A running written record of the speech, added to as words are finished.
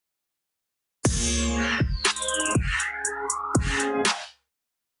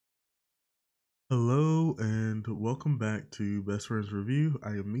Hello and welcome back to Best Friends Review.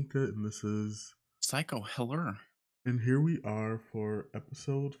 I am Mika and this is Psycho Hiller. and here we are for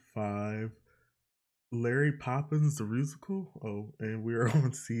episode 5, Larry Poppins the Rusical. Oh, and we are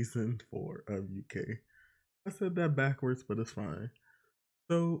on season 4 of UK. I said that backwards, but it's fine.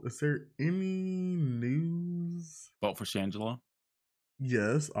 So, is there any news? Vote for Shangela.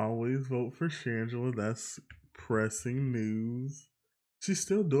 Yes, always vote for Shangela. That's pressing news. She's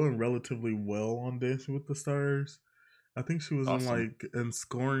still doing relatively well on Dancing with the Stars. I think she was Awesome. in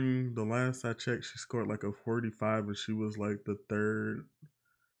scoring. The last I checked, she scored like a 45, and she was like the third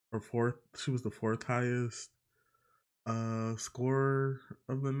or fourth. She was the fourth highest scorer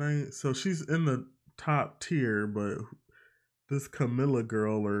of the night. So she's in the top tier, but this Camilla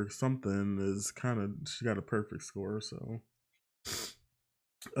girl or something is kind of she got a perfect score. So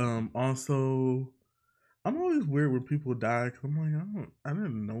also I'm always weird when people die because I'm like, I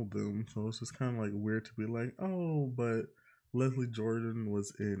didn't know them, so it's just kind of like weird to be like, oh, but Leslie Jordan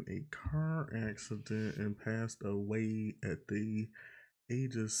was in a car accident and passed away at the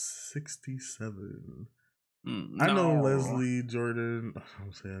age of 67. I know No. Leslie Jordan. I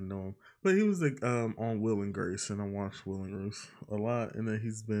don't say I know him, but he was like on Will and Grace, and I watched Will and Grace a lot, and then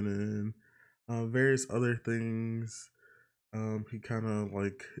he's been in various other things. He kind of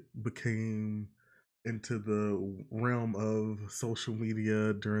like became into the realm of social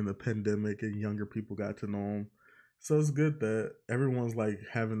media during the pandemic and younger people got to know him. So it's good that everyone's like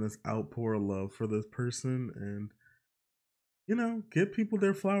having this outpour of love for this person and, give people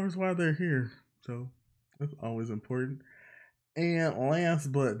their flowers while they're here. So that's always important. And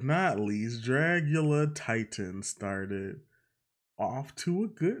last but not least, Dragula Titan started off to a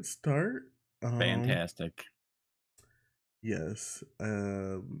good start. Fantastic. Yes.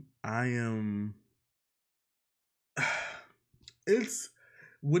 I am it's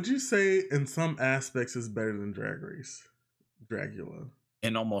would you say in some aspects it's better than Drag Race, Dragula?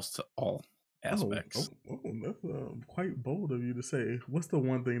 In almost all Oh, aspects. that's quite bold of you to say. What's the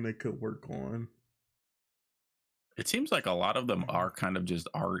one thing they could work on? It seems like a lot of them are kind of just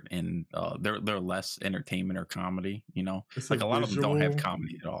art and they're less entertainment or comedy, It's a Like a lot of them don't have visual.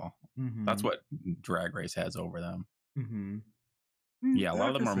 comedy at all. That's Mm-hmm. what Drag Race has over them. Mm-hmm. Yeah, a lot I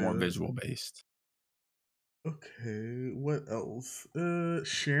of them can are say more that. visual based. Okay, what else?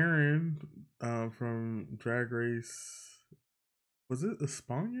 Sharon, from Drag Race. Was it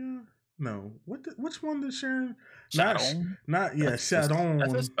Espana? No. Which one did Sharon? Shadow. Not yeah, That's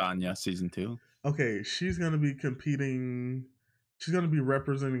Shadon. Espana season 2. Okay, she's gonna be competing. She's gonna be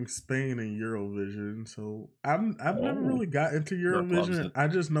representing Spain in Eurovision. So I've never Oh, really got into Europe loves Eurovision. it. I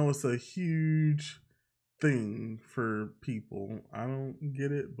just know it's a huge thing for people. I don't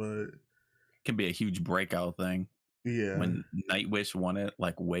get it, but Can be a huge breakout thing. yeah. When Nightwish won it,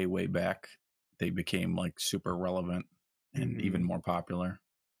 like way back, they became like super relevant and even Hmm. more popular.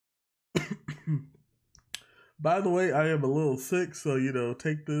 By the way, I am a little sick, so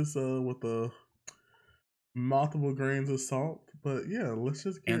take this with a multiple grains of salt. But yeah, let's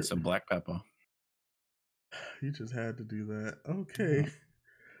just And get. some black pepper. You just had to do that. Yeah. Okay,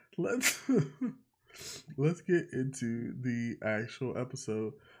 let's let's get into the actual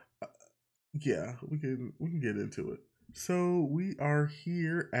episode. Uh, yeah, we can get into it. So we are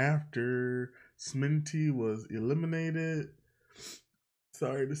here after Sminty was eliminated.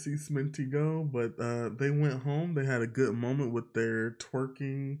 Sorry to see Sminty go, but they went home. They had a good moment with their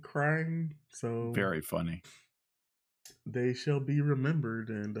twerking, crying. So Very funny. they shall be remembered,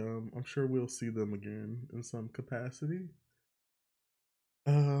 and I'm sure we'll see them again in some capacity.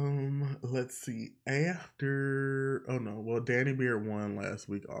 Let's see. After well, Danny Beard won last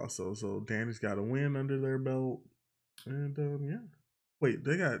week also, so Danny's got a win under their belt, and yeah. Wait,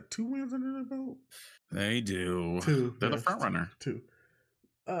 they got 2 wins under their belt. They do. Two, They're the yes, front runner. two.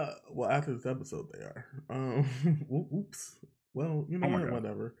 Well, after this episode, they are. Oops. Well, you know Oh my what? god.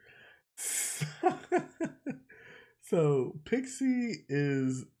 Whatever. So Pixie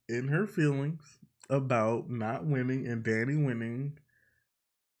is in her feelings about not winning and Danny winning.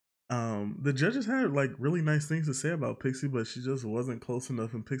 The judges had like really nice things to say about Pixie, but she just wasn't close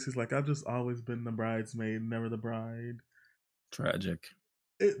enough. And Pixie's like, I've just always been the bridesmaid, never the bride. Tragic.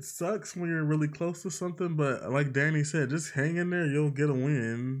 It sucks when you're really close to something, but like Danny said, just hang in there, you'll get a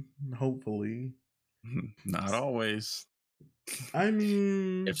win, hopefully. Not always. I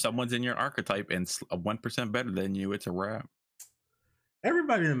mean, If someone's in your archetype and 1% better than you, it's a wrap.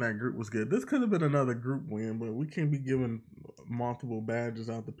 everybody in that group was good. This could have been another group win, but we can't be giving multiple badges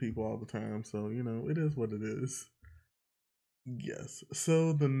out to people all the time. So, it is what it is. Yes.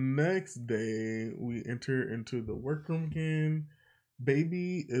 So the next day, we enter into the workroom again.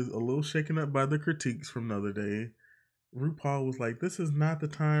 Baby is a little shaken up by the critiques from the other day. RuPaul was like, "This is not the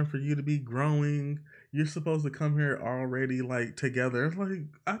time for you to be growing. You're supposed to come here already like together." It's like,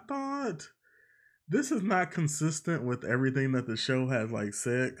 I thought this is not consistent with everything that the show has like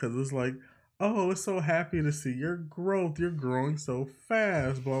said, because it's like, oh, it's so happy to see your growth. You're growing so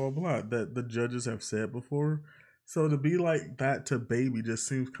fast, blah blah blah. That the judges have said before. So to be like that to Baby just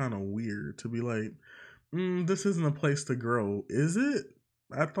seems kind of weird. To be like, this isn't a place to grow, is it?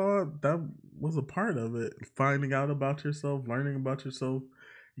 I thought that was a part of it. Finding out about yourself, learning about yourself.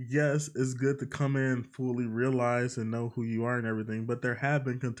 Yes, it's good to come in fully realize and know who you are and everything, but there have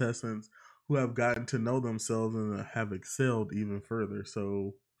been contestants who have gotten to know themselves and have excelled even further.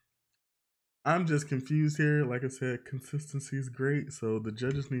 So I'm just confused here. Like I said, consistency is great, so the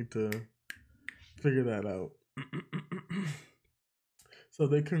judges need to figure that out. So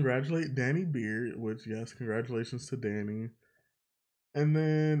they congratulate Danny Beard, which, yes, congratulations to Danny. And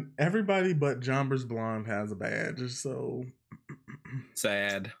then everybody but Jombers Blonde has a badge. So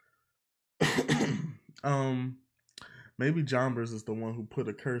sad. Maybe Jombers is the one who put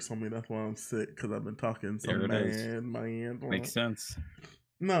a curse on me. That's why I'm sick, because I've been talking some man. Makes sense.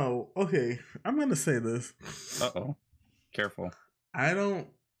 No, okay. I'm gonna say this. Uh-oh. Careful. I don't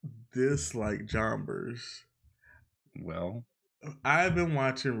dislike Jombers. Well, I've been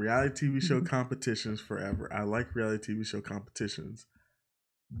watching reality TV show competitions forever. I like reality TV show competitions.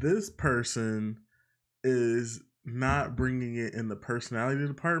 This person is not bringing it in the personality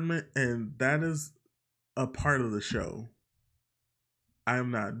department, and that is a part of the show. I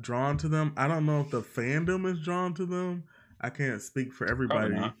am not drawn to them. I don't know if the fandom is drawn to them. I can't speak for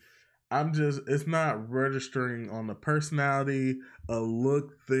everybody. It's not registering on the personality, a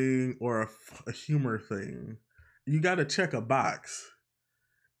look thing, or a humor thing. You got to check a box.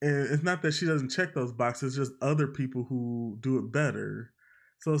 And it's not that she doesn't check those boxes, it's just other people who do it better.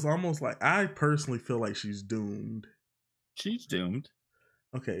 So it's almost like, I personally feel like she's doomed. She's doomed.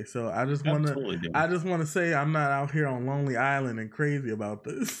 Okay, so I just want to say I'm not out here on Lonely Island and crazy about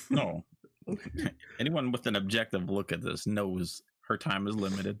this. No. Okay. Anyone with an objective look at this knows her time is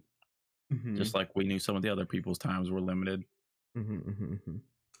limited. Mm-hmm. Just like we knew some of the other people's times were limited.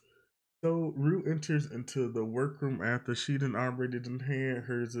 So Ru enters into the workroom after she done already done had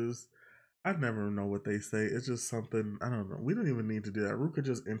hers is, I never know what they say. It's just something, I don't know. We don't even need to do that. Ru could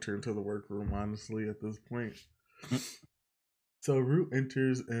just enter into the workroom, honestly, at this point. So Ru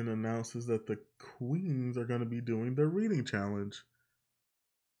enters and announces that the queens are going to be doing the reading challenge.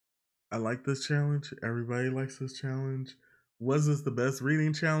 I like this challenge. Everybody likes this challenge. Was this the best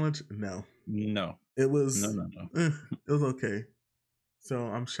reading challenge? No. It was no. It was okay. So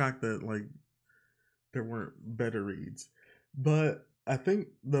I'm shocked that like there weren't better reads. But I think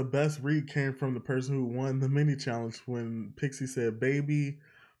the best read came from the person who won the mini challenge when Pixie said, "Baby,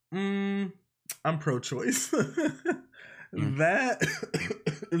 I'm pro-choice." That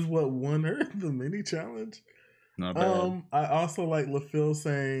is what won her the mini challenge. Not bad. I also like LaPhil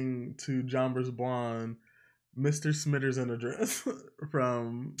saying to Jombers Blonde, "Mr. Smithers in a dress"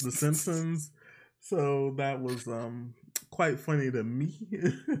 from The Simpsons. So that was quite funny to me.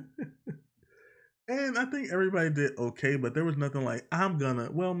 And I think everybody did okay, but there was nothing like,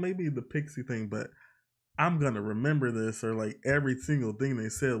 maybe the Pixie thing, but I'm gonna remember this, or like every single thing they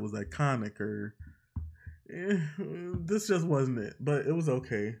said was iconic, or this just wasn't it. But it was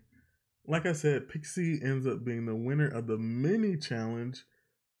okay. Like I said, Pixie ends up being the winner of the mini challenge,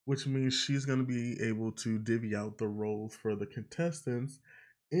 which means she's going to be able to divvy out the roles for the contestants.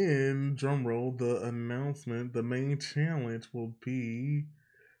 In drumroll, the announcement, the main challenge will be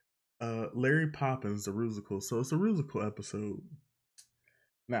Lairy Poppins, the Rusical. So it's a Rusical episode.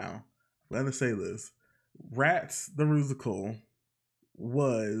 Now, I'm going to say this. Rats, the Rusical,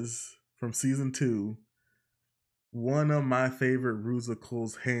 was, from season 2, one of my favorite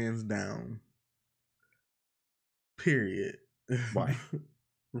Rusicals, hands down. Period. Why?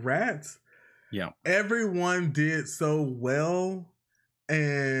 Rats? Yeah. Everyone did so well,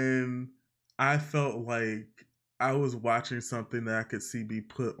 and I felt like I was watching something that I could see be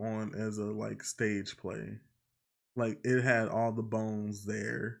put on as a like stage play. Like it had all the bones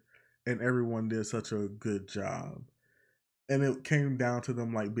there, and everyone did such a good job. And it came down to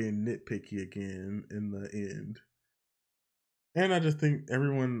them like being nitpicky again in the end. And I just think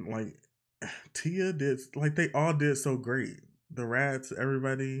everyone, like Tia did, like they all did so great. The Rats,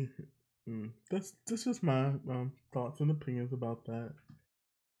 everybody. That's just my thoughts and opinions about that.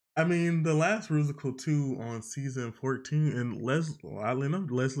 I mean, the last Rusical 2 on season 14, and oddly enough,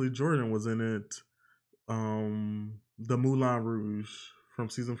 Leslie Jordan was in it. The Moulin Rouge from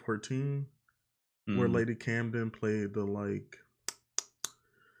season 14, where Lady Camden played the like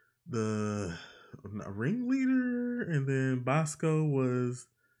the ringleader, and then Bosco was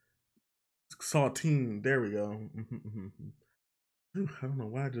Saltine. There we go. I don't know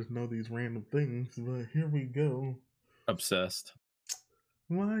why I just know these random things, but here we go. Obsessed.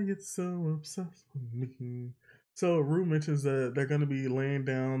 Why you so obsessed with me? So Rue mentions that they're going to be laying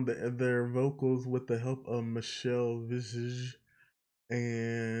down their vocals with the help of Michelle Visage,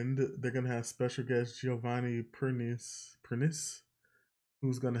 and they're going to have special guest Giovanni Pernis,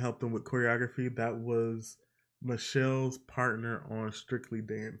 who's going to help them with choreography. That was Michelle's partner on Strictly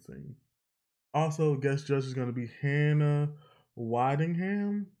Dancing. Also, guest judge is going to be Hannah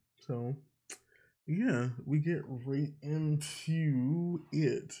Waddingham. So, yeah, we get right into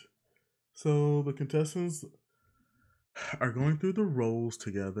it. So, the contestants are going through the roles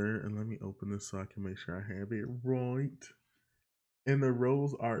together. And let me open this so I can make sure I have it right. And the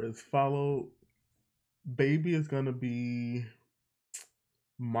roles are as follow. Baby is going to be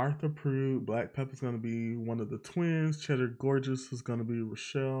Martha Prude. Black Pepper's going to be one of the twins. Cheddar Gorgeous is going to be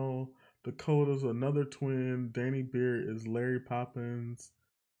Rochelle. Dakota's another twin. Danny Beard is Larry Poppins.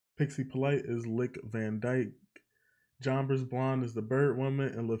 Pixie Polite is Lick Van Dyke. Jombers Blonde is the Bird Woman.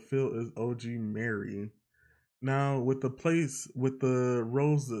 And LaFille is OG Mary. Now, with the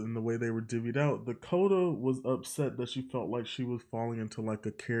roles and the way they were divvied out, Dakota was upset that she felt like she was falling into like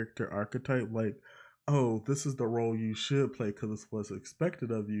a character archetype. Like, oh, this is the role you should play because it's what's expected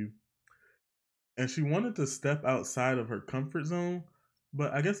of you. And she wanted to step outside of her comfort zone.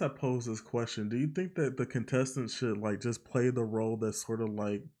 But I guess I pose this question. Do you think that the contestants should like just play the role that's sort of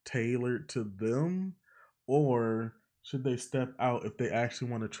like tailored to them? Or should they step out if they actually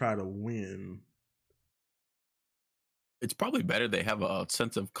want to try to win? It's probably better they have a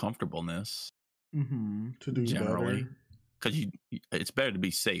sense of comfortableness To do generally, better. because it's better to be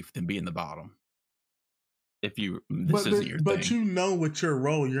safe than be in the bottom. If this isn't your but thing. you know with your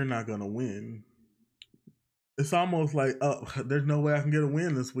role you're not gonna win. It's almost like, oh, there's no way I can get a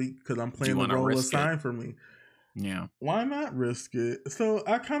win this week because I'm playing the role assigned for me. Yeah. Why not risk it? So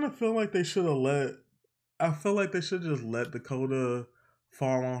I kind of feel like they should have I feel like they should just let Dakota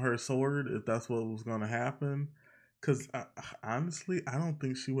fall on her sword if that's what was going to happen. Because honestly, I don't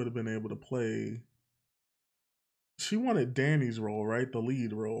think she would have been able to play. She wanted Danny's role, right? The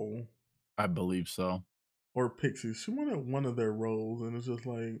lead role. I believe so. Or Pixie's. She wanted one of their roles, and it's just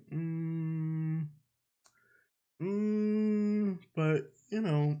like, but you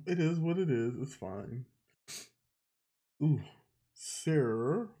know, it is what it is. It's fine. Ooh,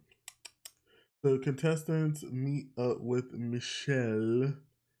 Sarah. The contestants meet up with Michelle,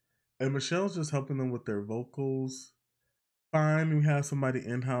 and Michelle's just helping them with their vocals. Fine, we have somebody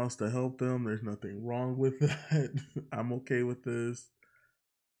in house to help them. There's nothing wrong with that. I'm okay with this.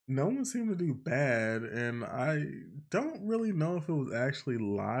 No one seemed to do bad, and I don't really know if it was actually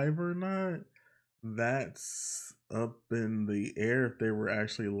live or not. That's up in the air if they were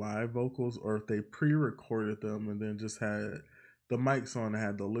actually live vocals or if they pre-recorded them and then just had the mics on and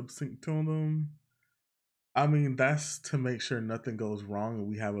had the lip sync to them. I mean, that's to make sure nothing goes wrong and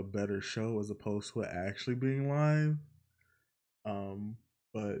we have a better show as opposed to it actually being live.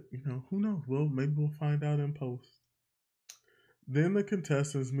 But you know, who knows? Maybe we'll find out in post. Then the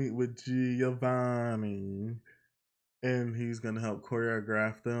contestants meet with Giovanni, and he's gonna help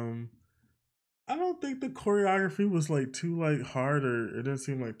choreograph them. I don't think the choreography was like too like hard or it didn't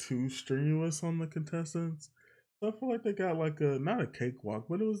seem like too strenuous on the contestants. So I feel like they got like a not a cakewalk,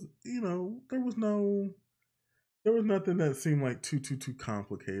 but it was there was nothing that seemed like too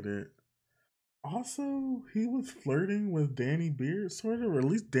complicated. Also, he was flirting with Danny Beard, sort of, or at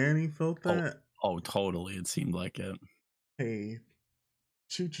least Danny felt that. Oh, totally. It seemed like it. Hey,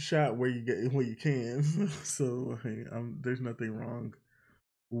 shoot your shot where you can. So hey, there's nothing wrong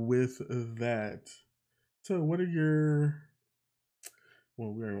with that. So, what are your?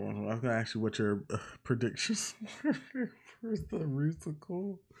 Well, I was gonna ask you what your predictions were for the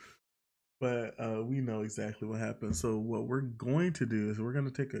Rusical, but we know exactly what happened. So, what we're going to do is we're going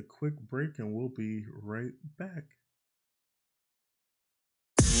to take a quick break, and we'll be right back.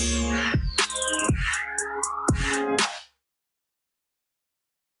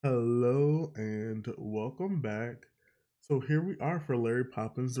 Hello and welcome back. So here we are for Lairy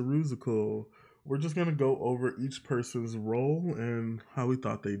Poppins the Rusical. We're just gonna go over each person's role and how we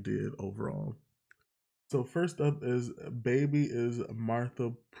thought they did overall. So first up is Baby is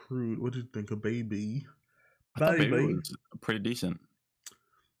Martha Prude. What did you think of Baby? I thought Baby was pretty decent.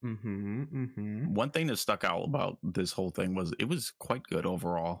 One thing that stuck out about this whole thing was it was quite good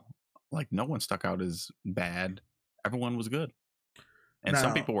overall. Like no one stuck out as bad. Everyone was good. And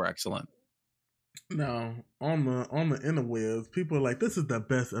some people were excellent. No, on the interwebs, people are like, "This is the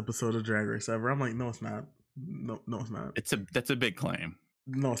best episode of Drag Race ever." I'm like, "No, it's not. No, it's not. That's a big claim.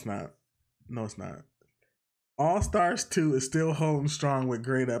 No, it's not. No, it's not." All Stars 2 is still holding strong with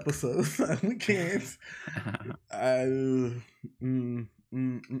great episodes. We can't.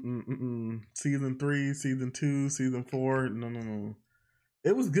 Season 3, season 2, season 4. No.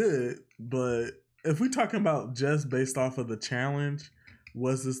 It was good, but if we talking about just based off of the challenge,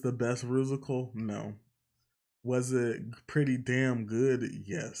 was this the best Rusical? No. Was it pretty damn good?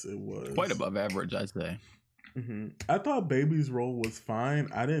 Yes, it was. Quite above average, I'd say. I thought Baby's role was fine.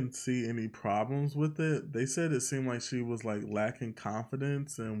 I didn't see any problems with it. They said it seemed like she was like lacking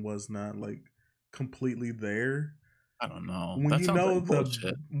confidence and was not like completely there. I don't know. When That you sounds know like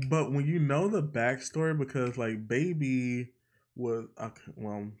bullshit. but when you know the backstory, because like Baby was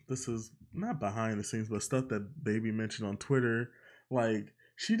well, this is not behind the scenes, but stuff that Baby mentioned on Twitter. Like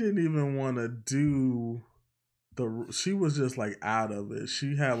she didn't even want to do she was just like out of it.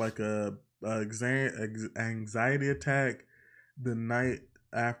 She had like a anxiety attack the night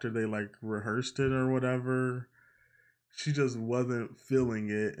after they like rehearsed it or whatever. She just wasn't feeling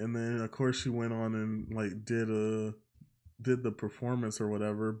it, and then of course she went on and like did the performance or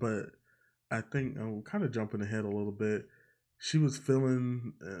whatever. But I think I'm kind of jumping ahead a little bit. She was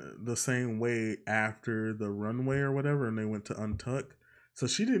feeling the same way after the runway or whatever, and they went to Untuck. So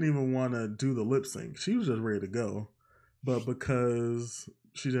she didn't even want to do the lip sync. She was just ready to go. But because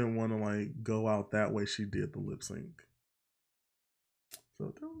she didn't want to like go out that way, she did the lip sync.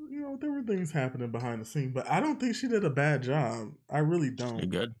 So there were things happening behind the scene, but I don't think she did a bad job. I really don't. She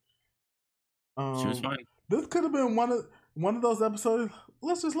good. She was fine. This could have been one of those episodes.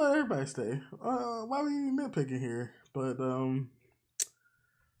 Let's just let everybody stay. Why are we nitpicking here? But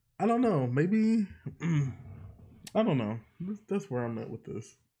I don't know. Maybe I don't know. That's where I'm at with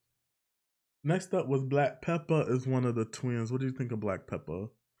this. Next up was Black Peppa is one of the twins. What do you think of Black Peppa?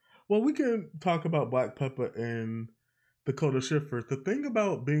 Well, we can talk about Black Peppa and Dakota Schiffer. The thing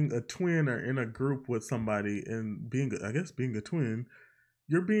about being a twin or in a group with somebody and being a twin,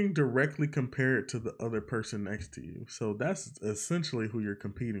 you're being directly compared to the other person next to you. So that's essentially who you're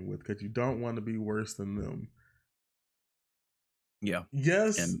competing with because you don't want to be worse than them. Yeah.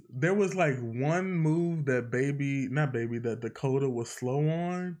 Yes, there was like one move that Dakota was slow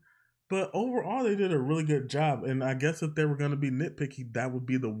on, but overall they did a really good job. And I guess if they were going to be nitpicky, that would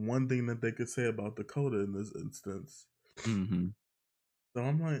be the one thing that they could say about Dakota in this instance. Mm-hmm. So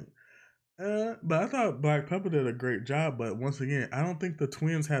I'm like, but I thought Black Pepper did a great job. But once again, I don't think the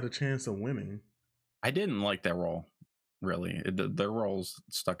twins had a chance of winning. I didn't like their role. Really, their roles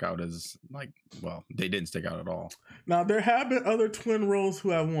stuck out as like, well, they didn't stick out at all. Now there have been other twin roles who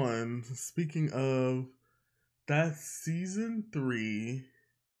have won. Speaking of, that's season 3.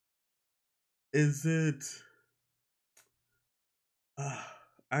 Is it?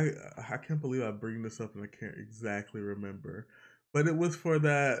 I can't believe I bring this up and I can't exactly remember, but it was for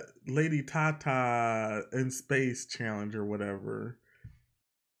that Lady Tata in Space challenge or whatever,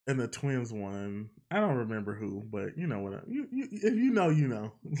 and the twins won. I don't remember who, but you know what? If you know, you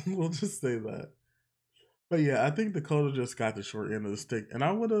know. We'll just say that. But yeah, I think Dakota just got the short end of the stick, and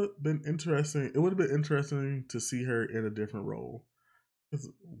I would have been interesting. It would have been interesting to see her in a different role. It's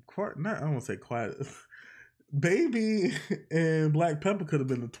quite not. I don't want to say quiet. Baby and Black Pepper could have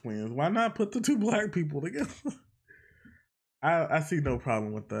been the twins. Why not put the two black people together? I see no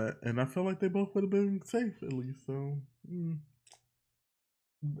problem with that, and I feel like they both would have been safe at least. So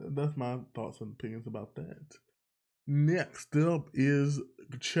that's my thoughts and opinions about that. Next up is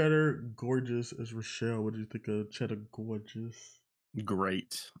Cheddar Gorgeous as Rochelle. What do you think of Cheddar Gorgeous?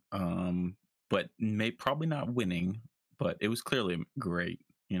 Great, but probably not winning, but it was clearly great.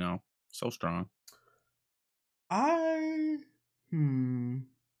 You know, so strong.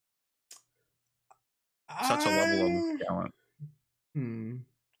 Such a level of talent.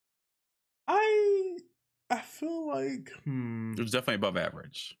 I feel like it was definitely above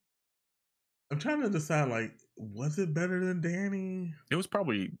average. I'm trying to decide, like, was it better than Danny? It was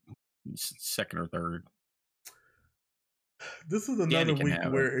probably second or third. This is another week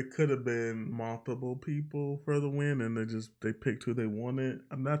where it could have been multiple people for the win, and they picked who they wanted.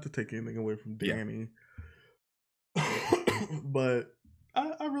 I'm not to take anything away from Danny, but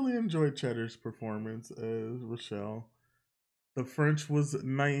I really enjoyed Cheddar's performance as Rochelle. The French was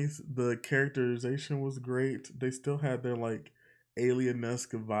nice. The characterization was great. They still had their like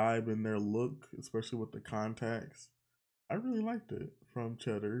alien-esque vibe in their look, especially with the contacts. I really liked it from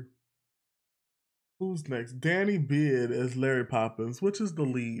Cheddar. Who's next? Danny Bid as Larry Poppins, which is the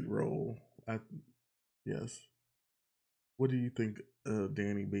lead role. Yes. What do you think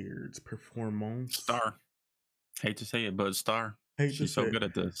Danny Beard's performance. Star. Hate to say it, but star. She's so good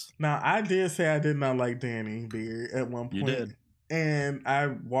at this. Now, I did say I did not like Danny Beard at one point. You did. And I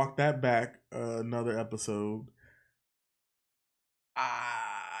walked that back another episode.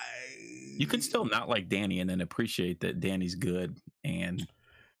 You can still not like Danny and then appreciate that Danny's good. And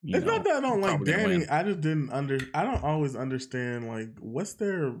it's not that I don't like Danny. I just didn't I don't always understand, like, what's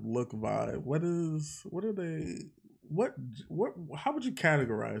their look vibe? What are they? What? How would you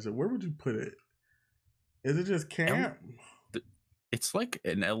categorize it? Where would you put it? Is it just camp? It's like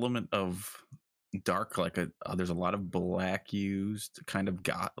an element of dark, like there's a lot of black used, kind of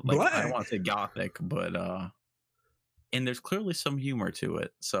goth. Like, I don't want to say gothic, but and there's clearly some humor to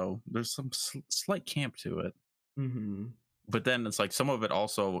it. So there's some slight camp to it. Mm-hmm. But then it's like some of it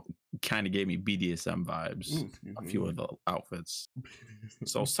also kind of gave me BDSM vibes. A few of the outfits.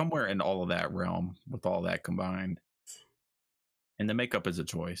 So somewhere in all of that realm, with all that combined, and the makeup is a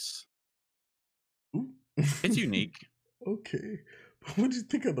choice. It's unique. Okay, but what did you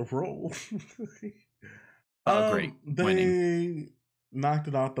think of the role? Great. They winning. Knocked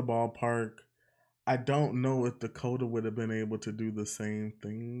it out the ballpark. I don't know if Dakota would have been able to do the same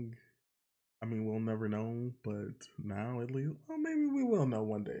thing. I mean, we'll never know, but now at least, well, maybe we will know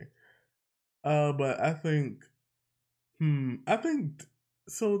one day. But I think, I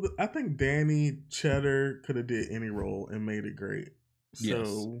think Danny Cheddar could have did any role and made it great.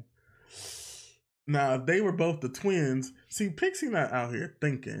 So now, if they were both the twins, see, Pixie not out here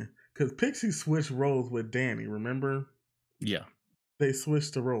thinking, because Pixie switched roles with Danny. Remember? Yeah, they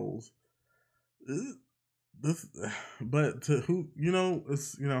switched the roles. But to who,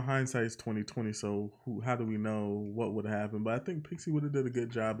 it's hindsight's 2020. So how do we know what would happen? But I think Pixie would have did a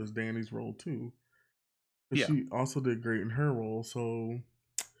good job as Danny's role too. Yeah, she also did great in her role. So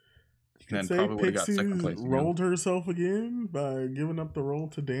you can say Pixie rolled herself again by giving up the role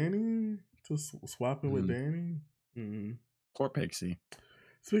to Danny, to swapping with Danny. Poor Pixie.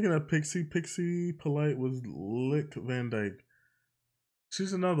 Speaking of Pixie Polite was Lick Van Dyke.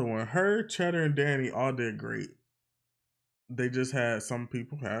 She's another one. Her, Cheddar, and Danny all did great. They just had some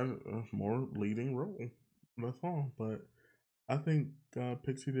people had a more leading role. That's all. But I think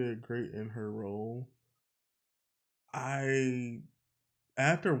Pixie did great in her role. After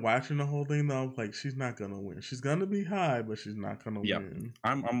watching the whole thing, though, I was like, she's not gonna win. She's gonna be high, but she's not gonna win.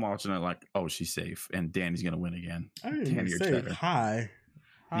 I'm watching it like, oh, she's safe, and Danny's gonna win again. I didn't even say high.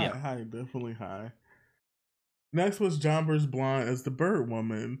 High, definitely high. Next was Jomber's Blonde as the Bird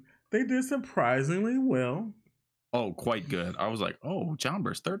Woman. They did surprisingly well. Oh, quite good. I was like, oh,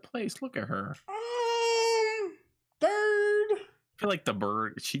 Jomber's third place. Look at her. Third. I feel like the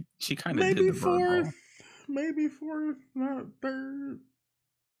bird, she kind of did the bird role. Maybe fourth, not third.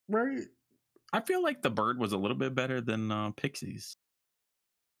 Right? I feel like the bird was a little bit better than Pixie's.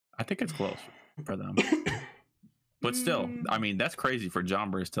 I think it's close for them. But still, I mean, that's crazy for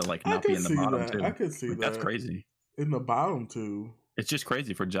Jombers to like not be in the bottom two. I could see that. That's crazy. In the bottom two. It's just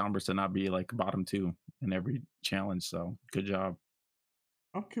crazy for Jombers to not be like bottom two in every challenge. So good job.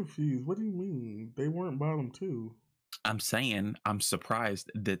 I'm confused. What do you mean? They weren't bottom two. I'm saying I'm surprised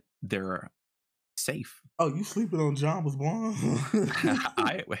that they're safe. Oh, you sleeping on Jomber's Blonde?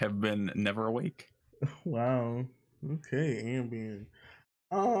 I have been never awake. Wow. Okay, Ambien.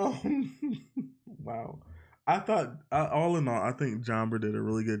 Wow. I thought, all in all, I think Jomber did a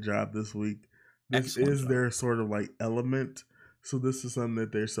really good job this week. This is their sort of like element. So this is something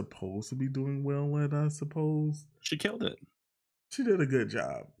that they're supposed to be doing well at, I suppose. She killed it. She did a good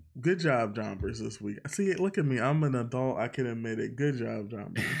job. Good job, Jombers, this week. See, look at me. I'm an adult. I can admit it. Good job,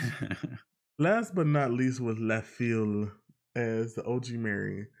 Jombers. Last but not least was La Fille as the OG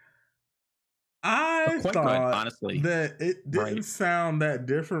Mary. I thought good, honestly, that it didn't sound that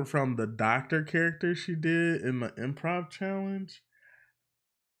different from the doctor character she did in the improv challenge.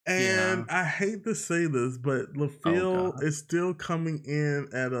 And I hate to say this, but La Fille is still coming in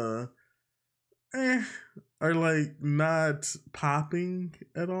at a or like not popping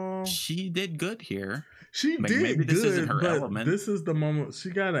at all. She did good here. She did maybe this isn't her element. This is the moment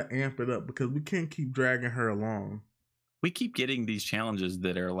she gotta amp it up because we can't keep dragging her along. We keep getting these challenges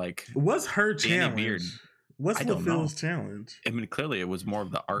that are like, what's her challenge? What's La Fille's challenge? I mean, clearly it was more of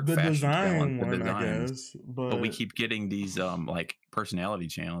the art, fashion design one, I guess. But we keep getting these like personality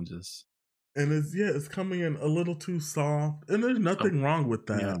challenges, and it's coming in a little too soft. And there's nothing wrong with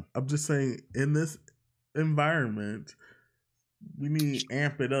that. Yeah. I'm just saying, in this environment, we need to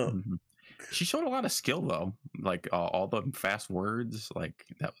amp it up. Mm-hmm. She showed a lot of skill though, like all the fast words, like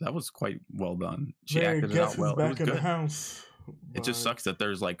that was quite well done. She acted it out well. Back in the house. It just sucks that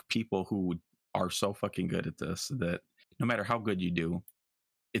there's like people who are so fucking good at this that no matter how good you do,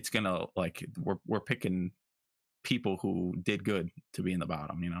 it's gonna like we're picking people who did good to be in the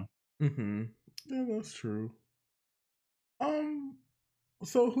bottom, you know. Mm-hmm. Yeah, that's true. Um.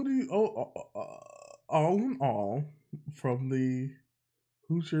 So who do you? All in all, from the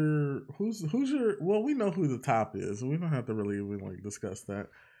who's your? Well, we know who the top is. We don't have to really even like discuss that.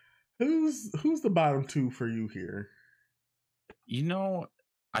 Who's the bottom two for you here? You know,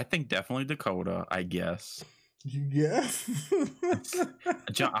 I think definitely Dakota. I guess. You guess?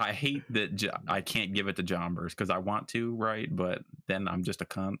 I hate that I can't give it to Jombers because I want to, right? But then I'm just a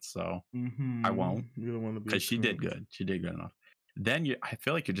cunt, so I won't. You don't want to be Because she did good. She did good enough. Then I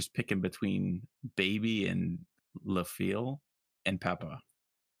feel like you're just picking between Baby and LaFille and Peppa.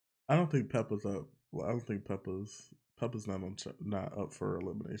 I don't think Peppa's up. Well, I don't think Peppa's not up for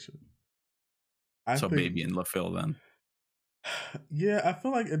elimination. I so think Baby and LaFille then. Yeah, I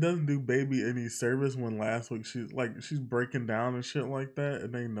feel like it doesn't do Baby any service when last week she's breaking down and shit like that,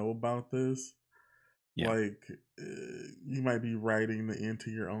 and they know about this. Yeah. Like you might be writing the end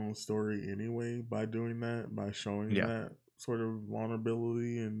to your own story anyway by doing that, by showing that sort of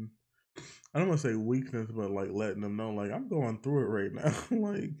vulnerability and I don't want to say weakness, but like letting them know, like I'm going through it right now.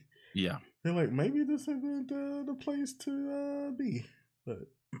 Like they're like maybe this isn't the place to be, but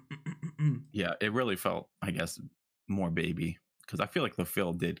yeah, it really felt, I guess, more Baby because I feel like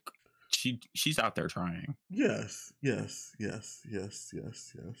LaFille did. She's out there trying. Yes.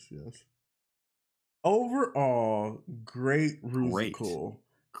 Overall, great Rusical.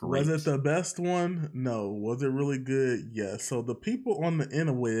 Great. Was it the best one? No. Was it really good? Yes. So the people on the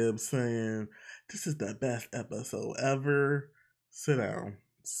interweb saying this is the best episode ever. Sit down.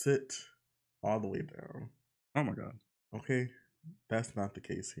 Sit all the way down. Oh my god. Okay, that's not the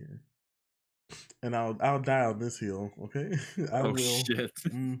case here. And I'll die on this hill. Okay, I will. Shit.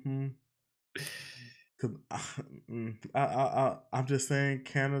 Mm-hmm. Cause I'm just saying,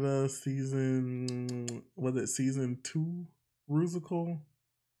 Canada season, was it season 2 Rusical?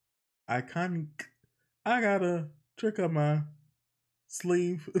 I got a trick up my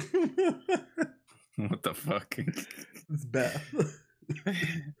sleeve. What the fuck? It's bad.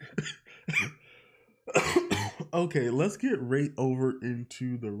 Okay, let's get right over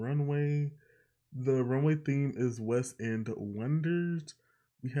into the runway. The runway theme is West End Wonders.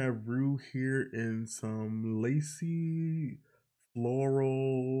 We have Ru here in some lacy,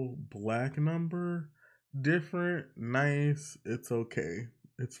 floral, black number. Different, nice. It's okay.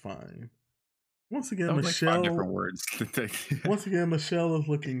 It's fine. Once again, Michelle. Like 5 different words. Once again, Michelle is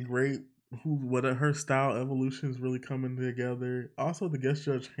looking great. Her style evolution is really coming together. Also, the guest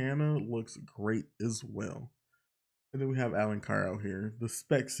judge Hannah looks great as well. And then we have Alan Carr out here, the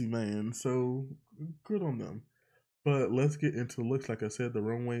spexy man. So good on them. But let's get into looks. Like I said, the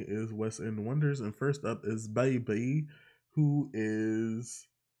runway is West End Wonders. And first up is Baby, who is,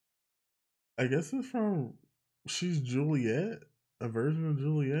 I guess it's from, she's Juliet, a version of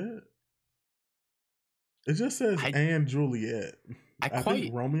Juliet. It just says and Juliet. I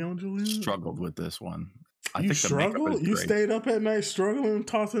think Romeo and Juliet. Struggled with this one. You struggled? You stayed up at night struggling,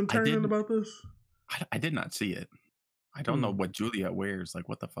 tossing and turning about this? I did not see it. I don't know what Juliet wears. Like,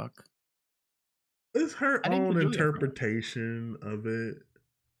 what the fuck? It's her own interpretation of it.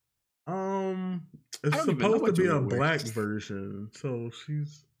 It's supposed to be a black version, so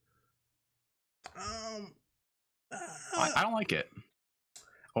she's. I don't like it.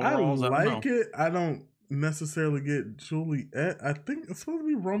 Overall, I like it. I don't necessarily get Juliet. I think it's supposed to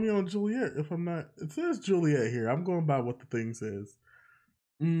be Romeo and Juliet. If I'm not, it says Juliet here. I'm going by what the thing says.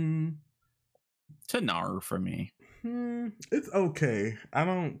 It's a nar for me. It's okay. I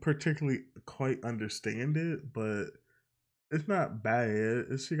don't particularly quite understand it, but it's not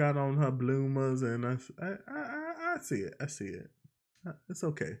bad. She got on her bloomers, and I see it. I see it. It's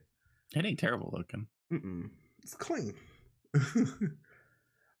okay. It ain't terrible looking. It's clean.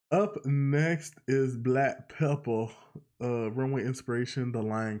 Up next is Black Pepper, runway inspiration, The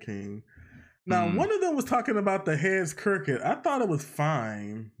Lion King. Now, one of them was talking about the head's crooked. I thought it was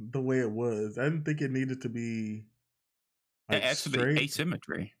fine the way it was. I didn't think it needed to be like straight. The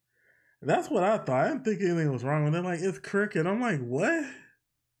asymmetry. That's what I thought. I didn't think anything was wrong with it. Like, it's crooked. I'm like, what?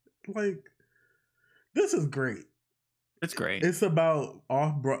 Like, this is great. It's great. It's about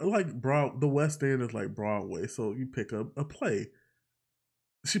the West End is like Broadway, so you pick up a play.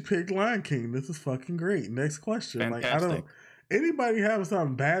 She picked Lion King. This is fucking great. Next question. Fantastic. Like, I don't. Anybody having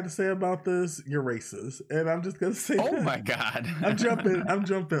something bad to say about this? You're racist, and I'm just gonna say. Oh my god! I'm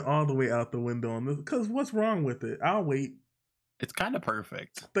jumping all the way out the window on this because what's wrong with it? I'll wait. It's kind of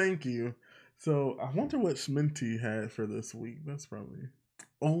perfect. Thank you. So I wonder what Schminty had for this week. That's probably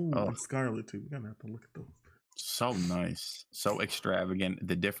and Scarlet too. We're gonna have to look at those. So nice, so extravagant.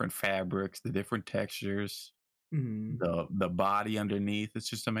 The different fabrics, the different textures, Mhm. the body underneath. It's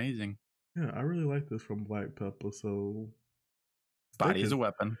just amazing. Yeah, I really like this from Black Pepper, so they Body is a could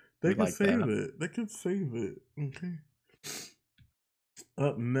weapon. they We could like save that. it. They could save it. Okay.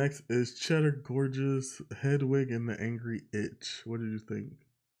 Up next is Cheddar Gorgeous Hedwig and the Angry Itch. What did you think?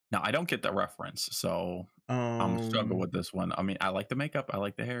 Now I don't get the reference, so I'm struggling Um, with this one. I mean, I like the makeup. I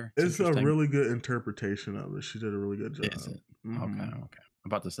like the hair. It's it's a interesting. really good interpretation of it. She did a really good Is job. it? Okay, Hmm. okay. I'm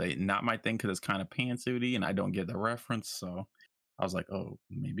about to say not my thing because it's kind of pantsuity and I don't get the reference. So I was like, oh,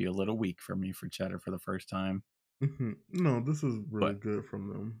 maybe a little weak for me for Cheddar for the first time. Hmm. No, this is really But good from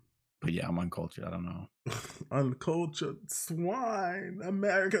them. yeah, I'm uncultured. I don't know. Uncultured swine,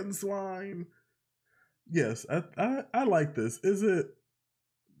 American swine. Yes, I like this. Is it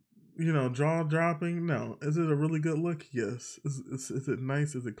jaw dropping? No. Is it a really good look? Yes. Is it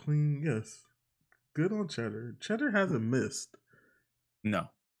nice? Is it clean? Yes. Good on Cheddar. Cheddar hasn't missed, No,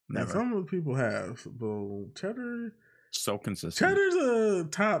 and never. some of the people have. So So consistent Cheddar's a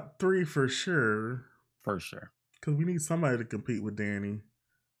top 3 for sure. for sure. Because we need somebody to compete with Danny.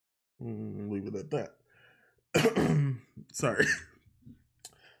 Leave it at that. Sorry.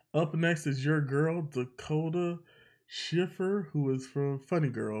 Up next is your girl, Dakota Schiffer, who is from Funny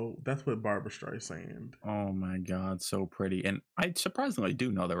Girl. That's what Barbara Streisand. Oh my god, so pretty. And I surprisingly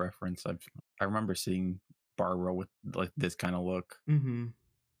do know the reference. I remember seeing Barbara with like this kind of look, Mm-hmm.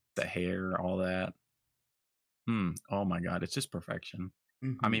 the hair, all that. Oh my god, it's just perfection. I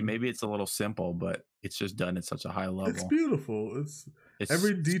mean, Mm-hmm. maybe it's a little simple, but it's just done at such a high It's level. beautiful. It's It's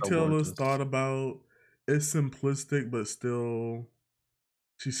every so detail is gorgeous. thought about. It's simplistic, but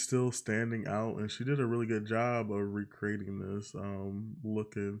she's still standing out, and she did a really good job of recreating this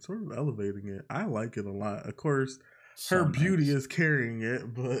look and sort of elevating it. I like it a lot. Of course, her So beauty nice. is carrying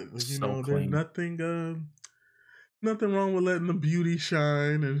it, but So there's clean. nothing wrong with letting the beauty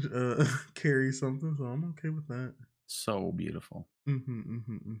shine and carry something. So I'm okay with that. So beautiful.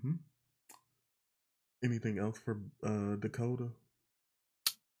 Mm-hmm. Anything else for Dakota?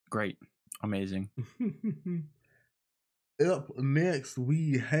 Great. Amazing. Up next,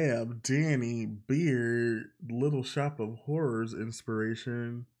 we have Danny Beard, Little Shop of Horrors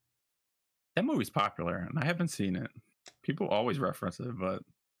inspiration. That movie's popular, and I haven't seen it. People always reference it, but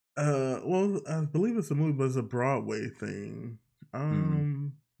Well, I believe it's a movie, but it's a Broadway thing.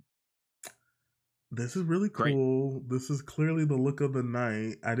 mm, This is really great. cool. This is clearly the look of the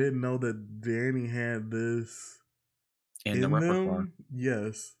night. I didn't know that Danny had this In the in repertoire. them.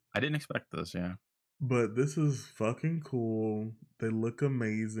 Yes, I didn't expect this, yeah. but this is fucking cool. They look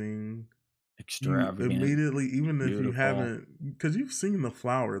amazing. You Extravagant, immediately, even if you beautiful. haven't, because you've seen the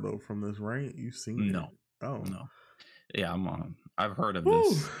flower though from this, right? You've seen No, it. Oh, no. Yeah, I'm on. I've heard of whew,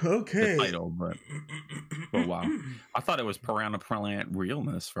 this, the okay. title, but wow. I thought it was Piranha Plant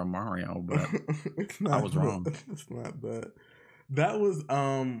Realness from Mario, but It's I not. was wrong. It's not that. That was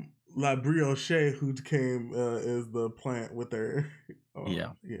La Brioche who came as the plant with her.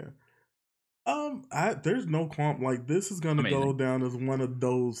 Yeah, Yeah. There's no qualm. Like this is gonna go amazing. down as one of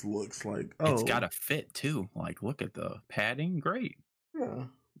those looks. Like, It's oh got a fit too. Like, look at the padding. Great. yeah,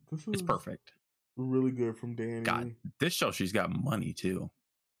 this It's is perfect. really good from God, Danny. this shows she's got money too.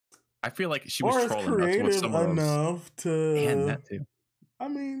 I feel like she was Or is trolling us with creative some of those, enough and to. that too. I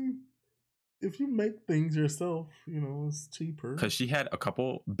mean, if you make things yourself, it's Because cheaper. she had a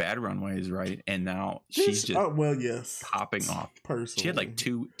couple bad runways, right? And now she's This, just well, yes. popping off. She had like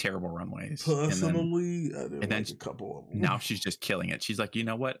Personally, 2 terrible runways, personally, I didn't and then like a couple of them. now she's just killing it. She's like, you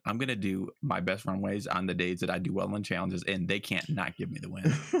know what? I'm gonna do my best runways on the days that I do well in challenges, and they can't not give me the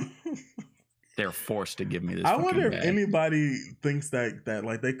win. They're forced to give me this I fucking wonder if bag. anybody thinks that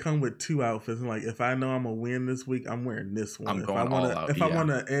like they come with 2 outfits and like if I know I'm gonna win this week, I'm wearing this one. I'm going all out. If I Yeah,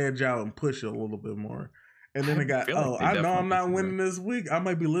 wanna edge out and push it a little bit more. And then I they got, feel like oh, they I know I'm definitely not consider it. winning this week. I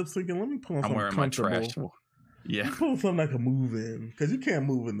might be lip syncing. Let me put on I'm something wearing my trash. comfortable. Yeah. Let me put on something I can move in. Because you can't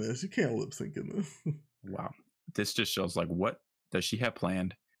move in this. You can't lip sync in this. Wow. This just shows like what does she have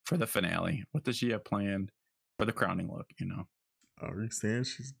planned for the finale? What does she have planned for the crowning look? Are you saying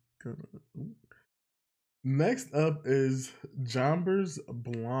she's gonna Next up is Jombers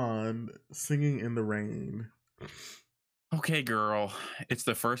Blonde singing in the rain. Okay, girl. It's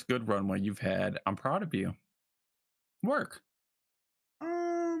the first good runway you've had. I'm proud of you. Work.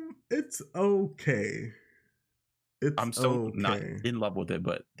 It's okay. It's I'm still not okay. in love with it,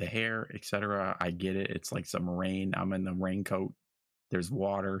 but the hair, etc. I get it. It's like some rain. I'm in the raincoat. There's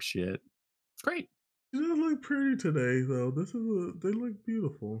water. Shit. It's great. She does look pretty today, though. They look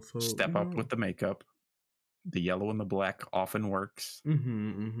beautiful. So Step up with the makeup. The yellow and the black often works.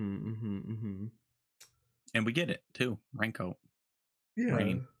 And we get it too. Raincoat. Yeah,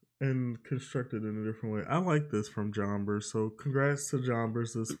 Rain. and constructed in a different way. I like this from Jombers, so congrats to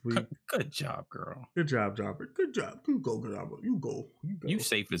Jombers this week. Good job, girl. Good job, Jobber. Good job. You go, Jobber. You go. You go. You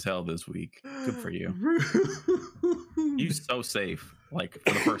safe as hell this week. Good for you. You so safe. Like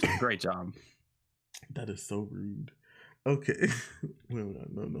for the first great job. That is so rude. Okay. We don't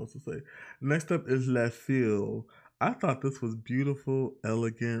got nothing else to say. Next up is La Fille. I thought this was beautiful,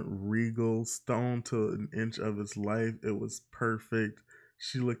 elegant, regal, stoned to an inch of its life. It was perfect.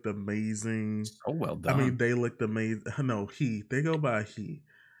 She looked amazing. So well done. I mean, they looked amazing. No, he. They go by he.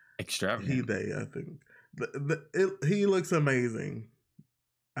 Extravagant. He, they, I think. He looks amazing.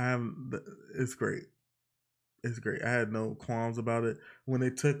 It's great. It's great. I had no qualms about it. When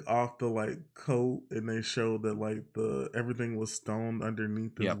they took off the like coat and they showed that like everything was stoned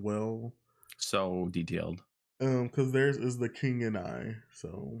underneath as well. So detailed. Because theirs is the king and I.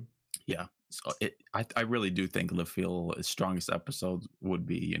 So yeah. So I really do think La Fille's strongest episodes would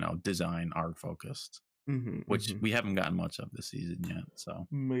be, design art focused. Which we haven't gotten much of this season yet, so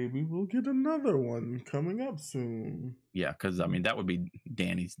maybe we'll get another one coming up soon. Yeah, because I mean that would be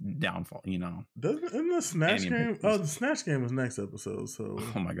Danny's downfall, Doesn't in the Snatch Game? Oh, the Snatch Game was next episode. So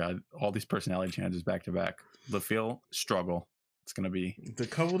oh my god, all these personality changes back to back. La Fille struggle. It's gonna be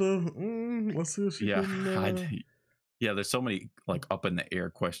Dakota. Let's see what she can. Yeah, there's so many like up in the air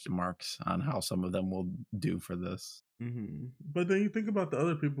question marks on how some of them will do for this. But then you think about the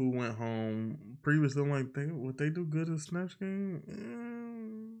other people who went home previously. I'm like, would they do good at Snatch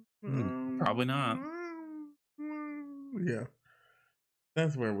Game? Probably not. Yeah,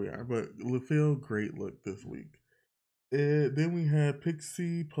 that's where we are. But La Fille, great look this week. Then we had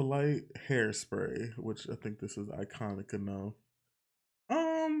Pixie Polite Hairspray, which I think this is iconic enough.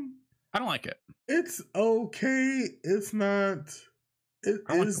 I don't like it. It's okay. It's not. It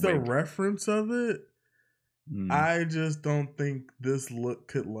is the reference of it. I just don't think this look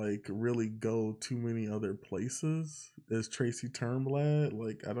could like really go too many other places as Tracy Turnblad.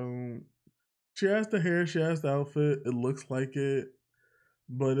 Like I don't. She has the hair. She has the outfit. It looks like it,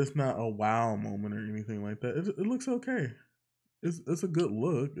 but it's not a wow moment or anything like that. It looks okay. It's a good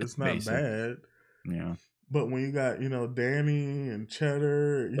look. It's not basic. Bad. Yeah. But when you got, Danny and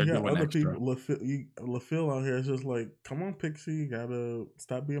Cheddar, you got other people, La Fille out here, it's just like, come on, Pixie, you gotta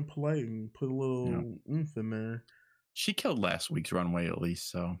stop being polite and put a little oomph in there. She killed last week's runway at least,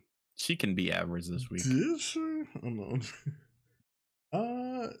 so she can be average this week. Did she? I don't know.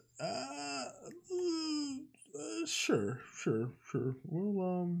 Sure.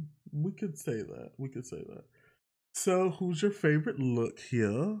 Well, we could say that. So, who's your favorite look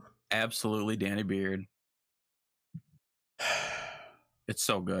here? Absolutely, Danny Beard. It's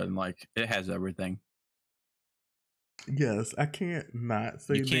so good, and like it has everything. Yes, I can't not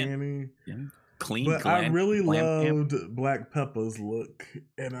say Danny. Clean, but I really loved Black Peppa's look,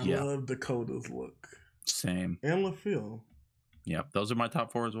 and I love Dakota's look. Same. And La Fille. Yep, those are my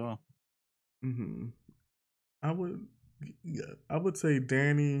top 4 as well. I would say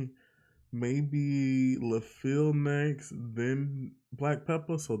Danny, maybe La Fille next, then Black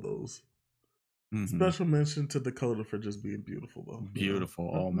Peppa. So those. Special mention to Dakota for just being beautiful, though. Beautiful.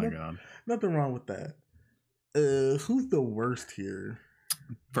 Oh my god. Nothing wrong with that. Who's the worst here?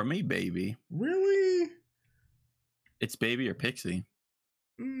 For me, Baby. Really? It's Baby or Pixie.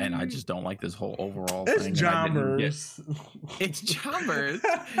 And I just don't like this whole overall thing. It's Jombers. It's Jombers.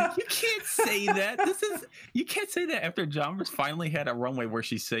 You can't say that. You can't say that after Jombers finally had a runway where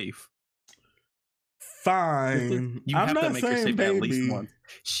she's safe. Fine. You have to make her safe at least once.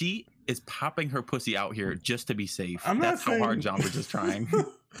 She is popping her pussy out here just to be safe. That's how hard Jombers is trying.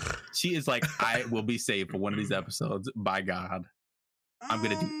 She is like, I will be safe for one of these episodes. By God. I'm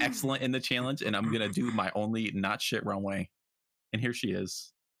going to do excellent in the challenge, and I'm going to do my only not shit runway. And here she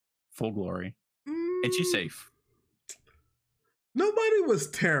is. Full glory. And she's safe. Nobody was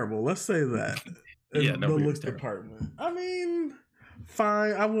terrible. Let's say that. Yeah, the looks department. I mean,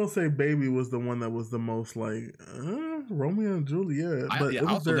 fine. I will say Baby was the one that was the most like Romeo and Juliet. But I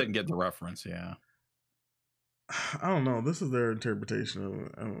also didn't get the reference. Yeah. I don't know. This is their interpretation of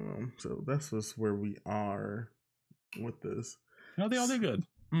it. I don't know. So that's just where we are with this. No, they all did good.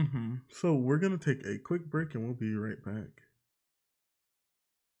 So we're going to take a quick break and we'll be right back.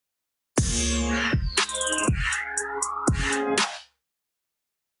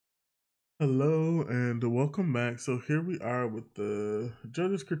 Hello and welcome back. So here we are with the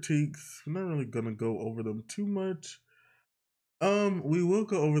judges' critiques. We're not really gonna go over them too much. We will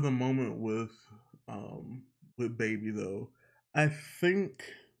go over the moment with Baby though. I think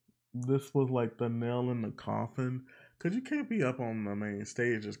this was like the nail in the coffin because you can't be up on the main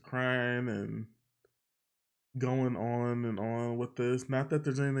stage just crying and going on and on with this. Not that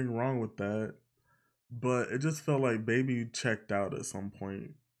there's anything wrong with that, but it just felt like Baby checked out at some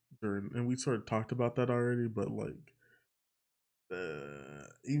point during, and we sort of talked about that already. But like,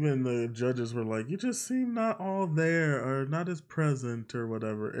 even the judges were like, "You just seem not all there, or not as present, or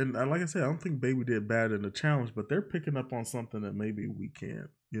whatever." And like I said, I don't think Baby did bad in the challenge, but they're picking up on something that maybe we can't,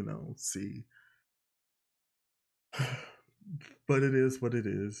 see. But it is what it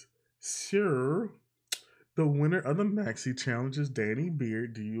is. Sure. The winner of the Maxi Challenge is Danny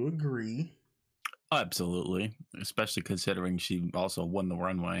Beard. Do you agree? Absolutely, especially considering she also won the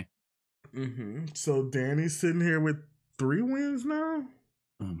runway. So Danny's sitting here with 3 wins now.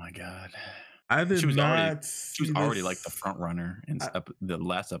 Oh my god! I did She was not. already like the front runner in the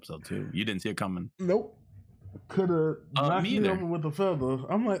last episode too. You didn't see it coming. Nope. Could have knocked me either. over with a feather.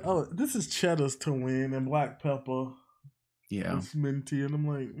 I'm like, oh, this is Cheddar's to win and Black Pepper. Yeah. It's Minty, and I'm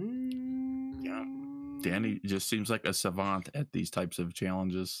like, yeah. Danny just seems like a savant at these types of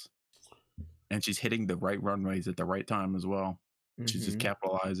challenges. And she's hitting the right runways at the right time as well. She's just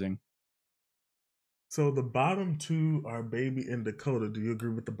capitalizing. So the bottom 2 are Baby and Dakota. Do you agree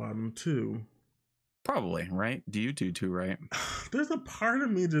with the bottom 2? Probably, right? Do you do too, right? There's a part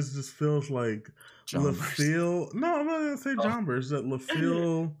of me just feels like LaFille. No, I'm not gonna say Jombers. That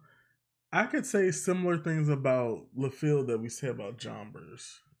LaFille. I could say similar things about LaFille that we say about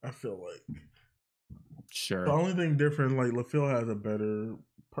Jombers. I feel like. Sure. The only thing different, like LaFille has a better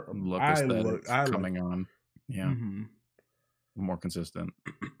look aesthetic coming on. Yeah. More consistent.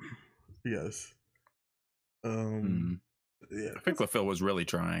 Yes. Yeah. I think LaFille was really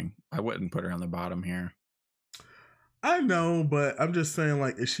trying. I wouldn't put her on the bottom here. I know, but I'm just saying,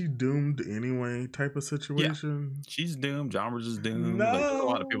 like, is she doomed anyway? Type of situation. Yeah. She's doomed. Jombers is doomed. No, like, there's a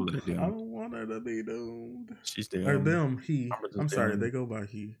lot of people that are doomed. I don't want her to be doomed. She's doomed. Or them. He. I'm sorry. They go by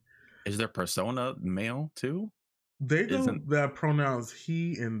he. Is their persona male too? They go that pronouns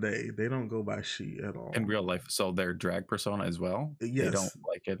he and they. They don't go by she at all in real life. So their drag persona as well. Yes. They don't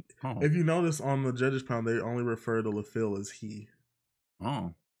like it. Oh. If you notice on the judges panel, they only refer to LaFille as he.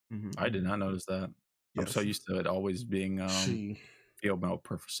 Oh, I did not notice that. Yes. I'm so used to it always being she female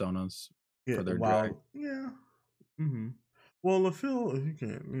personas for their drag. Yeah. Well, LaFille, if you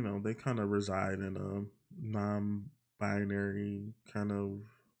can, they kind of reside in a non-binary kind of.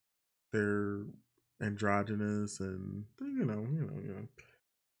 They're androgynous and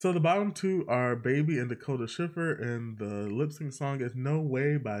So the bottom 2 are Baby and Dakota Schiffer, and the lip sync song is "No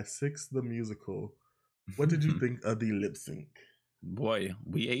Way" by Six the Musical. What did you think of the lip sync? Boy,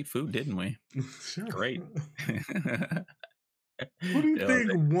 we ate food, didn't we? Sure. Great. Who do you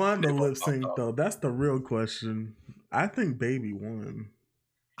think won the lip sync though? That's the real question. I think Baby won.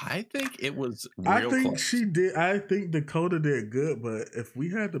 I think it was I think close. She did. I think Dakota did good, but if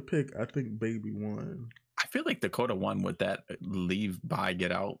we had to pick, I think Baby won. I feel like Dakota won with that leave by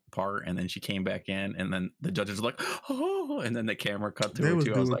get out part, and then she came back in, and then the judges were like, "Oh!" and then the camera cut to her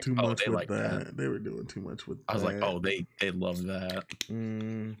too. I was like, "Oh, they like that." They were doing too much with. I was like, "Oh, they love that.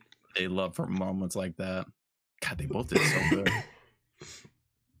 They love for moments like that." God, they both did so good.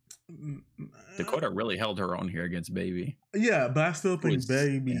 Dakota really held her own here against Baby. Yeah, but I still think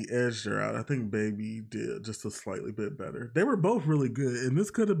Baby edged her out. I think Baby did just a slightly bit better. They were both really good, and this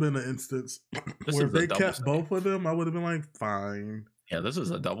could have been an instance where if they kept both of them, I would have been like, fine. Yeah, this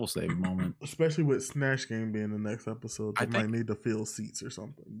is a double save moment. Especially with Snatch Game being the next episode. They might need to fill seats or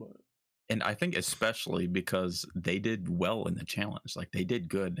something. And I think especially because they did well in the challenge. Like, they did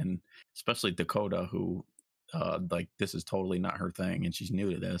good, and especially Dakota, who like, this is totally not her thing, and she's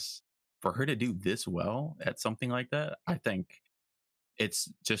new to this. For her to do this well at something like that, I think it's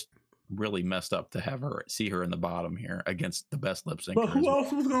just really messed up to see her in the bottom here against the best lip syncer. But who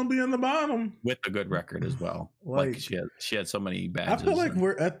else was going to be in the bottom with a good record as well? Like she had so many badges. I feel like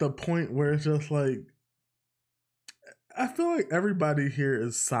we're at the point where it's just like, I feel like everybody here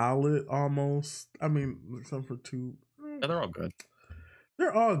is solid almost. I mean, except for 2. Yeah, they're all good.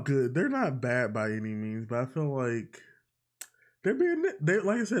 They're all good. They're not bad by any means, but I feel like they're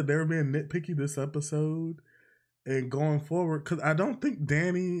like I said, they're being nitpicky this episode and going forward, because I don't think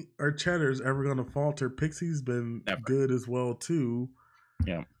Danny or Cheddar's ever going to falter. Pixie's been good as well too.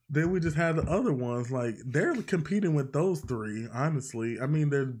 Yeah. Then we just had the other ones, like they're competing with those 3. Honestly, I mean,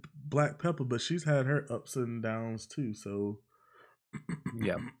 there's Black Pepper, but she's had her ups and downs too. So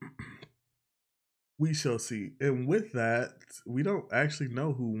yeah. We shall see. And with that, we don't actually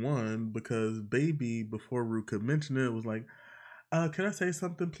know who won, because Baby, before Ru could mention it, was like, can I say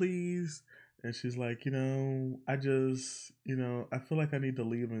something, please? And she's like, I just, I feel like I need to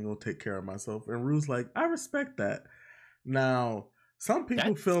leave and go take care of myself. And Ru's like, I respect that. Now, Some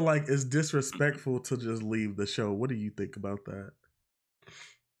people feel like it's disrespectful to just leave the show. What do you think about that?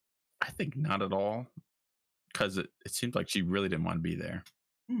 I think not at all, because it seems like she really didn't want to be there.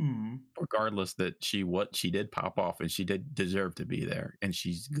 Regardless that she did pop off and she did deserve to be there, and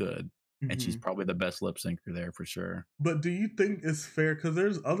she's good, and she's probably the best lip syncer there for sure. But do you think it's fair? Because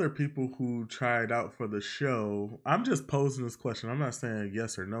there's other people who tried out for the show. I'm just posing this question. I'm not saying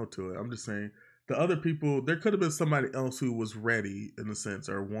yes or no to it. I'm just saying the other people, there could have been somebody else who was ready in a sense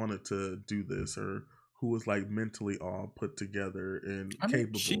or wanted to do this or who was like mentally all put together and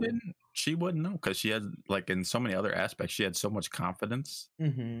capable. She wouldn't know because she had, like, in so many other aspects, she had so much confidence.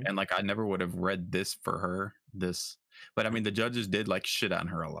 And like, I never would have read this for her. But I mean, the judges did like shit on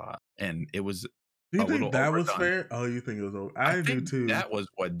her a lot, and it was. Do you think that was fair? Oh, you think it was over? I do too. That was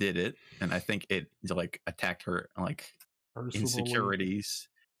what did it, and I think it like attacked her like insecurities.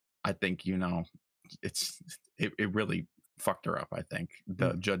 I think it really fucked her up. I think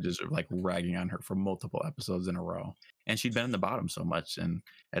the judges are like ragging on her for multiple episodes in a row, and she'd been in the bottom so much, and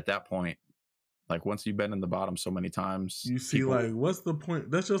at that point, like once you've been in the bottom so many times, you see like what's the point?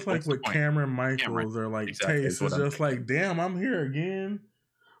 That's just like with Cameron Michaels or like Taste. It's just like, damn, I'm here again.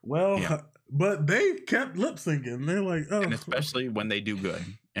 Well, but they kept lip syncing. They're like, oh, and especially when they do good,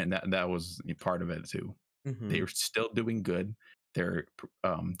 and that was part of it too. They were still doing good. They're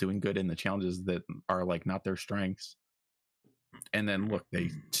doing good in the challenges that are like not their strengths. And then look, they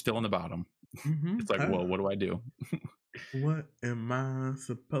still in the bottom. It's like, well, what do I do? What am I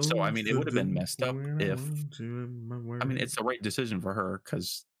supposed to do? So, I mean, it would have been messed up if... I mean, it's the right decision for her,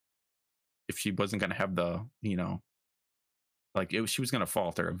 because if she wasn't going to have the, like, she was going to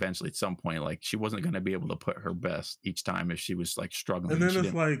falter eventually at some point. Like, she wasn't going to be able to put her best each time if she was, like, struggling. And then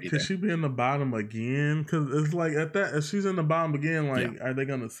it's like, could she be in the bottom again? Because it's like, at that, if she's in the bottom again, like, are they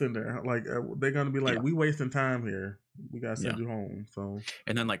going to send her? Like, they're going to be like, we wasting time here. We got to send you home. So,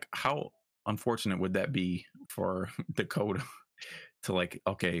 and then, like, how unfortunate would that be for Dakota to, like,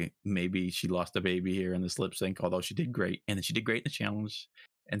 okay, maybe she lost a baby here in this lip sync, although she did great. And then she did great in the challenge.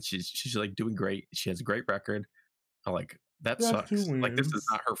 And she's like, doing great. She has a great record. Like, that sucks. Like, this is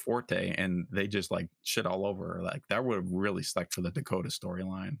not her forte, and they just like shit all over her. Like, that would have really stuck for the Dakota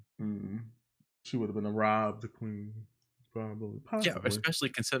storyline. She would have been a Rob the Queen, probably. Possibly. Yeah, especially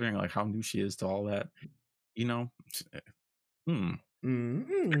considering like how new she is to all that. It's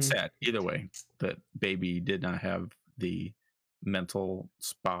sad either way that baby did not have the mental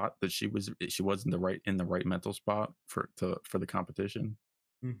spot that she was in the right mental spot for the competition.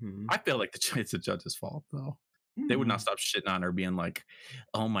 I feel like it's the judge's fault though. They would not stop shitting on her, being like,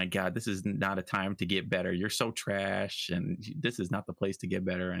 oh my god, this is not a time to get better, you're so trash, and this is not the place to get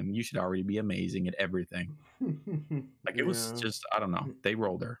better, and you should already be amazing at everything. Like, it was just, I don't know, they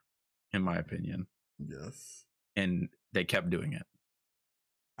rolled her, in my opinion. Yes. And they kept doing it.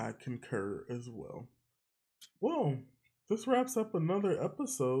 I concur as well. Well, this wraps up another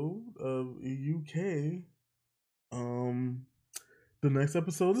episode of UK. The next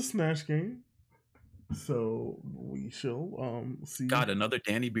episode is Snatch Game. So we shall see. God, another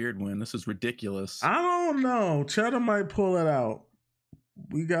Danny Beard win. This is ridiculous. I don't know. Cheddar might pull it out.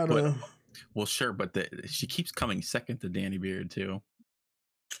 We gotta. Well, sure, but she keeps coming second to Danny Beard too.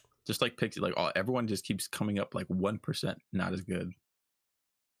 Just like Pixie, like everyone just keeps coming up like 1% not as good.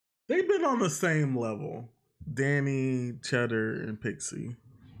 They've been on the same level. Danny, Cheddar, and Pixie.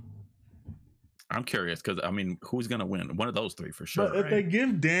 I'm curious because, I mean, who's going to win? One of those three for sure. But if they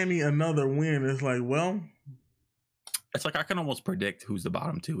give Danny another win, it's like, well... It's like I can almost predict who's the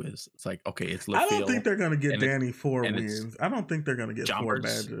bottom two is. It's like, okay, it's LaFille. I don't think they're going to get Danny 4 wins. I don't think they're going to get 4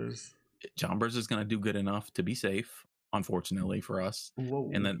 badges. Jombers is going to do good enough to be safe, unfortunately for us.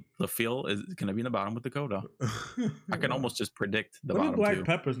 Whoa. And then LaFille is going to be in the bottom with Dakota. I can almost just predict the bottom Black two.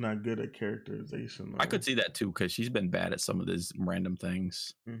 Pepper's not good at characterization, though. I could see that too, because she's been bad at some of these random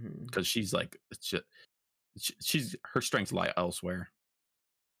things. Because she's like, her strengths lie elsewhere.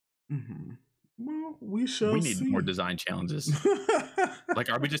 Well, we shall We need see. more design challenges.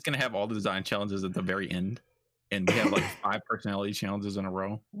 Like, are we just going to have all the design challenges at the very end? And we have like 5 personality challenges in a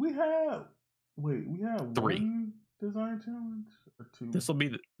row? We have 3 one design challenge or 2? This will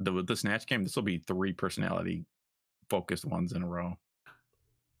be the Snatch Game. This will be 3 personality focused ones in a row.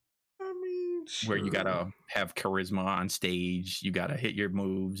 I mean, sure. Where you gotta have charisma on stage, you gotta hit your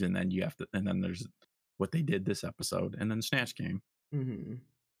moves, and then you have to. And then there's what they did this episode, and then Snatch Game.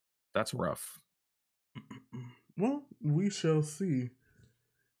 That's rough. Well, we shall see.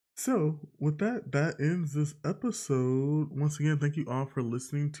 So, with that ends this episode. Once again, thank you all for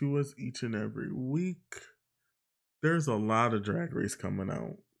listening to us each and every week. There's a lot of Drag Race coming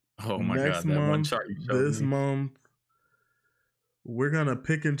out. Oh my god, that one chart you showed this me. month. We're gonna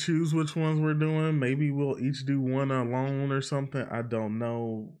pick and choose which ones we're doing. Maybe we'll each do one alone or something. I don't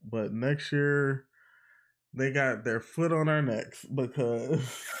know. But next year they got their foot on our necks because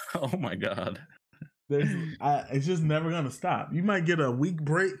oh my god. it's just never gonna stop. You might get a week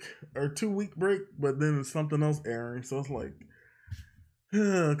break or 2 week break, but then it's something else airing. So it's like,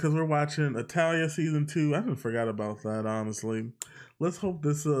 because we're watching Italia season 2. I didn't forgot about that, honestly. Let's hope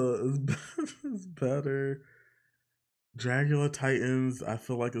this is better. Dracula Titans, I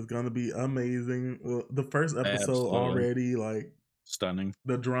feel like it's gonna be amazing. Well, the first episode Absolutely. already, like, Stunning.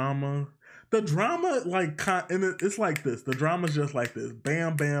 the drama, like, and it's like this. The drama's just like this.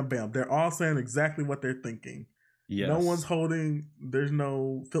 Bam, bam, bam. They're all saying exactly what they're thinking. Yes. No one's holding. There's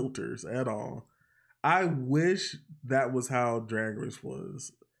no filters at all. I wish that was how Drag Race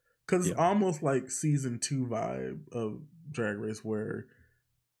was, because it's almost like season 2 vibe of Drag Race, where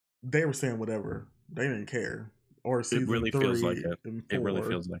they were saying whatever, they didn't care. Or season it really 3 feels like it. and 4. It really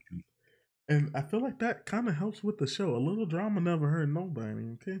feels like it. And I feel like that kind of helps with the show. A little drama never hurt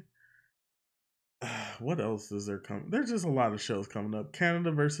nobody. Okay. What else is there coming? There's just a lot of shows coming up.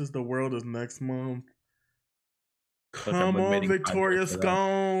 Canada versus the World is next month. Come on, Victoria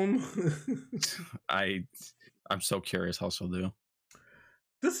Scone. I'm so curious how she'll do.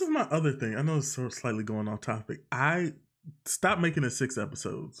 This is my other thing. I know it's slightly going off topic. I stop making it 6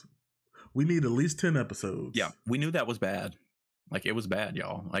 episodes. We need at least 10 episodes. Yeah, we knew that was bad. Like, it was bad,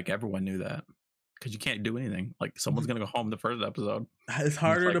 y'all. Like, everyone knew that. Because you can't do anything. Like, someone's going to go home the first episode. It's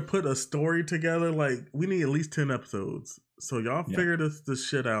harder to put a story together. Like, we need at least 10 episodes. So y'all figure this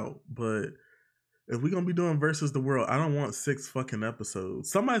shit out. But if we're going to be doing Versus the World, I don't want 6 fucking episodes.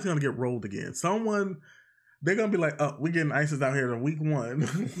 Somebody's going to get rolled again. They're going to be like, oh, we're getting Isis out here in week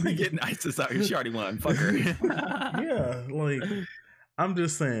 1. We're getting Isis out here. She already won. Fuck her. Yeah, like... I'm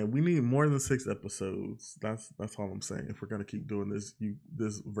just saying we need more than 6 episodes. That's all I'm saying. If we're gonna keep doing this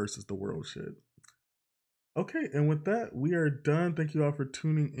Versus the World shit. Okay, and with that, we are done. Thank you all for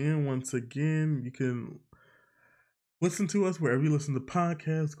tuning in once again. You can listen to us wherever you listen to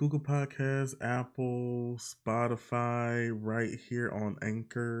podcasts, Google Podcasts, Apple, Spotify, right here on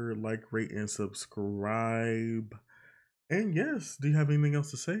Anchor. Like, rate, and subscribe. And yes, do you have anything else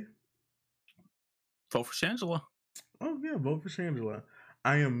to say? Vote for Shangela. Oh, yeah, vote for Shangela.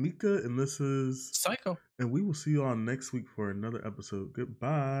 I am Mika, and this is Psycho. And we will see you all next week for another episode.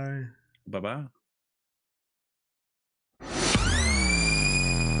 Goodbye. Bye-bye.